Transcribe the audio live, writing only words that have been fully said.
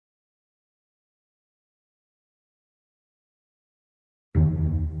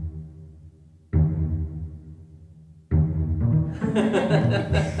I'm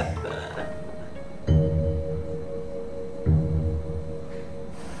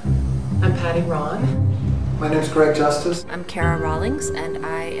Patty Ron. My name's Greg Justice. I'm Kara Rawlings, and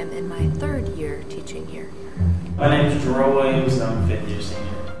I am in my 3rd year teaching here. My name is Jerome Williams, and I'm a 5th year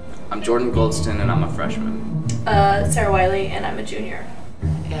senior. I'm Jordan Goldston, and I'm a freshman. Sarah Wiley, and I'm a junior.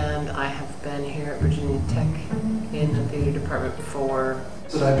 And I have been here at Virginia Tech in the theater department for...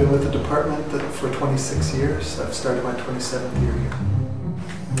 So I've been with the department for 26 years. I've started my 27th year here.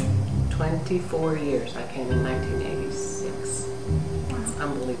 24 years. I came in 1986. It's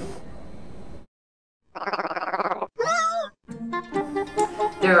unbelievable.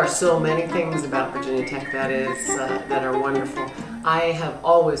 There are so many things about Virginia Tech that are wonderful. I have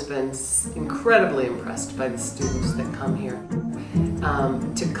always been incredibly impressed by the students that come here.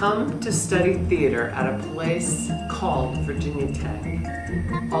 To come to study theater at a place called Virginia Tech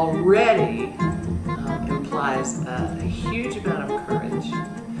already implies a huge amount of courage.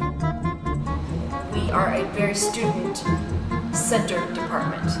 We are a very student-centered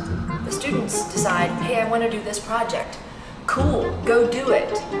department. The students decide, hey, I want to do this project. Cool, go do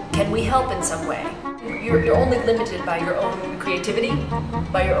it. Can we help in some way? You're only limited by your own creativity,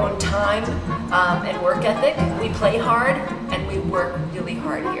 by your own time and work ethic. We play hard and we work really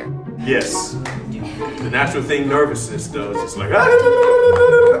hard here. Yes. The natural thing nervousness does. It's like, not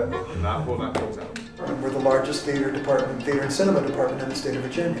a whole lot goes out. We're the largest theater and cinema department in the state of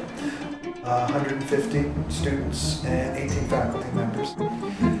Virginia. 150 students and 18 faculty members.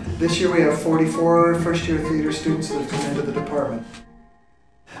 This year we have 44 first-year theater students that have come into the department.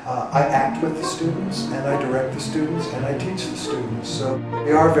 I act with the students, and I direct the students, and I teach the students. So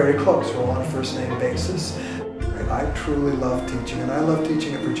we are very close. We're on a first-name basis. I truly love teaching, and I love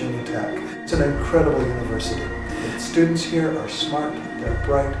teaching at Virginia Tech. It's an incredible university. The students here are smart, they're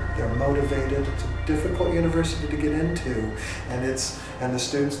bright, they're motivated. It's a difficult university to get into, and the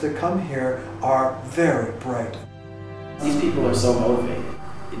students that come here are very bright. These people are so motivated.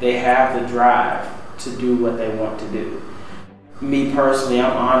 They have the drive to do what they want to do. Me personally,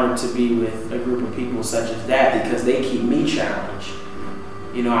 I'm honored to be with a group of people such as that because they keep me challenged.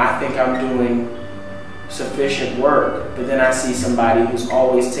 You know, I think I'm doing sufficient work, but then I see somebody who's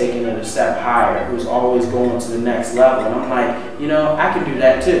always taking it a step higher, who's always going to the next level, and I'm like, you know, I can do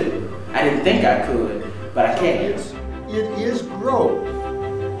that too. I didn't think I could, but I can. It is growth.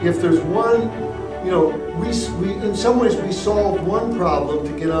 If there's one, you know, we in some ways we solve one problem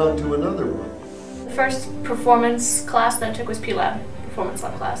to get on to another one. The first performance class that I took was P-Lab, performance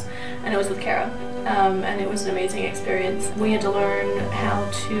lab class, and it was with Kara, and it was an amazing experience. We had to learn how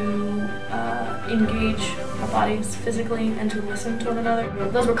to engage our bodies physically and to listen to one another.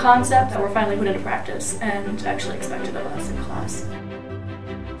 Those were concepts that were finally put into practice and actually expected of us in class.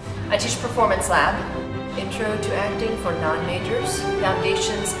 I teach Performance Lab, Intro to Acting for Non-Majors,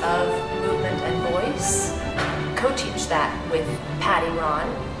 Foundations of Movement and Voice. Co-teach that with Patty Ron.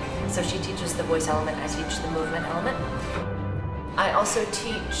 So she teaches the voice element, I teach the movement element. I also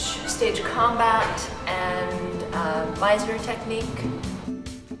teach stage combat and visor technique.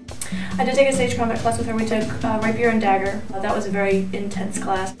 I did take a stage combat class with her. We took Rapier and Dagger. That was a very intense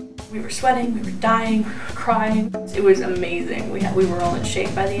class. We were sweating, we were dying, we were crying. It was amazing. We were all in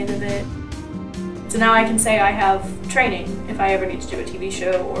shape by the end of it. So now I can say I have training if I ever need to do a TV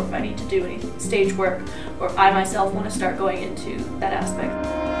show or if I need to do any stage work or if I myself want to start going into that aspect.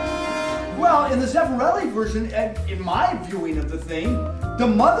 Well, in the Zeffirelli version, in my viewing of the thing, the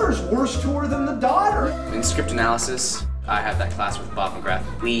mother's worse to her than the daughter. In script analysis, I have that class with Bob McGrath.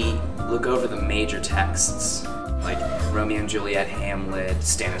 We look over the major texts, like Romeo and Juliet, Hamlet,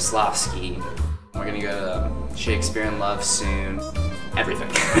 Stanislavski. We're gonna go to Shakespeare in Love soon. Everything.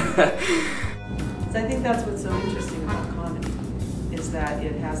 So I think that's what's so interesting about comedy, is that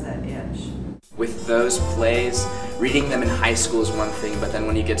it has that edge. With those plays, reading them in high school is one thing, but then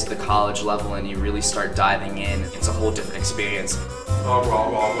when you get to the college level and you really start diving in, it's a whole different experience.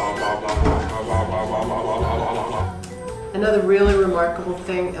 Another really remarkable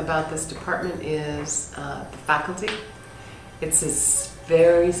thing about this department is the faculty. It's this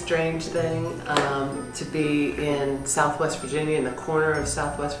very strange thing to be in Southwest Virginia, in the corner of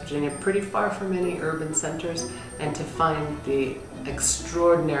Southwest Virginia, pretty far from any urban centers, and to find the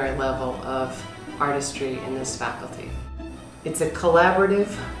extraordinary level of artistry in this faculty. It's a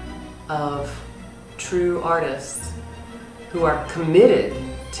collaborative of true artists who are committed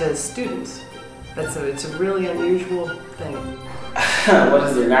to students. It's a really unusual thing. What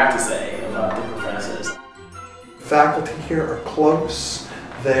is there not to say about the professors? Faculty here are close,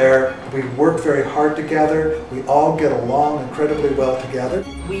 there. We work very hard together. We all get along incredibly well together.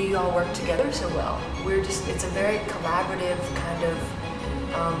 We all work together so well. It's a very collaborative kind of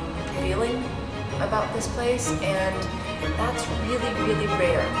feeling about this place, and that's really, really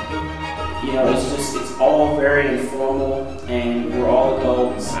rare. You know, it's all very informal, and we're all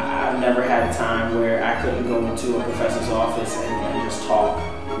adults. I've never had a time where I couldn't go into a professor's office and just talk.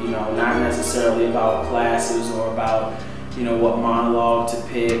 You know, not necessarily about classes or about, you know, what monologue to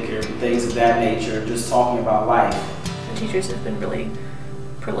pick or things of that nature, just talking about life. The teachers have been really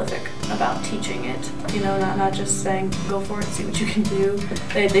prolific about teaching it, you know, not just saying go for it, see what you can do.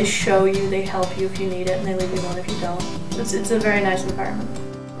 They show you, they help you if you need it, and they leave you alone if you don't. It's a very nice environment.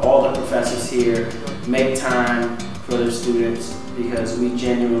 All the professors here make time for their students because we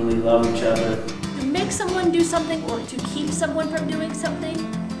genuinely love each other. To make someone do something or to keep someone from doing something,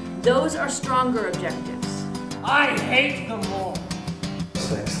 those are stronger objectives. I hate them all.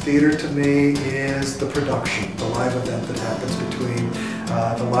 Theater to me is the production, the live event that happens between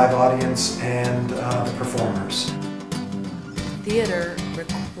the live audience and the performers. Theater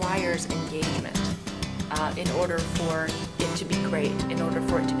requires engagement in order for it to be great, in order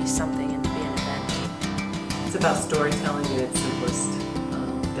for it to be something and to be an event. It's about storytelling in its simplest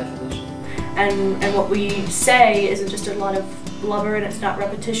definition. And what we say isn't just a lot of blubber, and it's not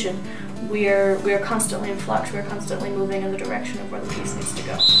repetition. We're constantly in flux. We're constantly moving in the direction of where the piece needs to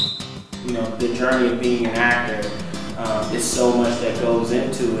go. You know, the journey of being an actor is so much that goes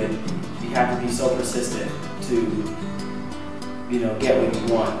into it. You have to be so persistent to, you know, get what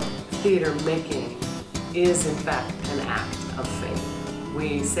you want. Theater making is in fact an act of faith.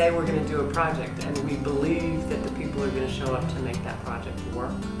 We say we're going to do a project, and we believe that the people are going to show up to make that project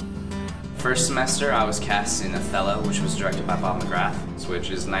work. First semester, I was cast in Othello, which was directed by Bob McGrath, which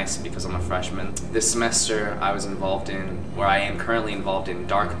is nice because I'm a freshman. This semester, I am currently involved in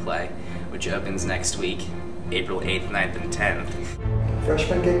Dark Play, which opens next week, April 8th, 9th, and 10th.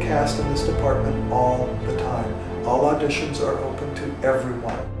 Freshmen get cast in this department all the time. All auditions are open to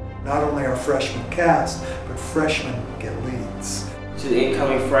everyone. Not only are freshmen cast, but freshmen get leads. To the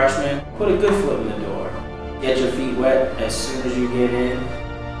incoming freshmen, put a good foot in the door. Get your feet wet as soon as you get in.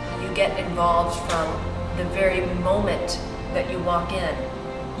 You get involved from the very moment that you walk in.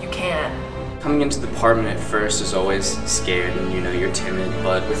 You can. Coming into the department at first is always scared, and you know you're timid,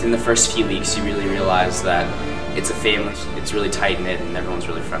 but within the first few weeks you really realize that it's a family, it's really tight-knit, and everyone's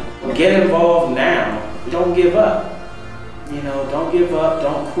really friendly. Get involved now. Don't give up. You know, don't give up,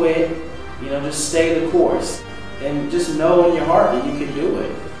 don't quit. You know, just stay the course. And just know in your heart that you can do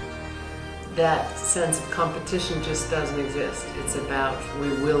it. That sense of competition just doesn't exist. It's about we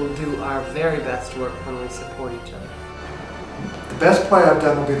will do our very best work when we support each other. The best play I've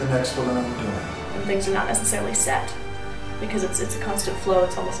done will be the next one I'm doing. And things are not necessarily set, because it's a constant flow.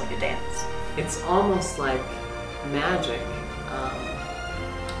 It's almost like a dance. It's almost like magic.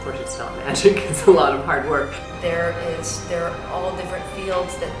 Of course, it's not magic. It's a lot of hard work. There are all different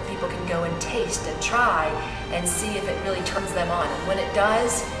fields that people can go and taste and try and see if it really turns them on. And when it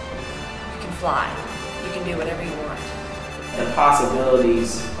does, you can fly. You can do whatever you want. The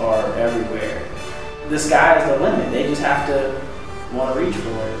possibilities are everywhere. The sky is the limit. They just have to want to reach for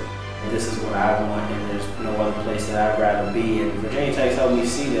it. And this is what I want, and there's no other place that I'd rather be. And Virginia Tech's helped me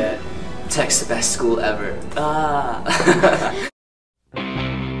see that. Tech's the best school ever. Ah.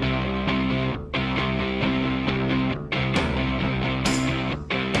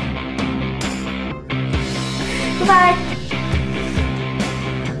 Goodbye.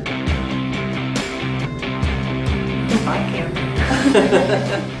 Bye, Cam.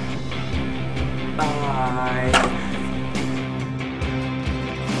 Bye.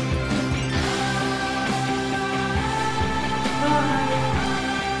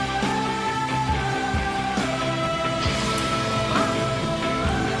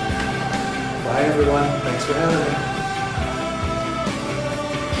 Bye everyone, thanks for having me.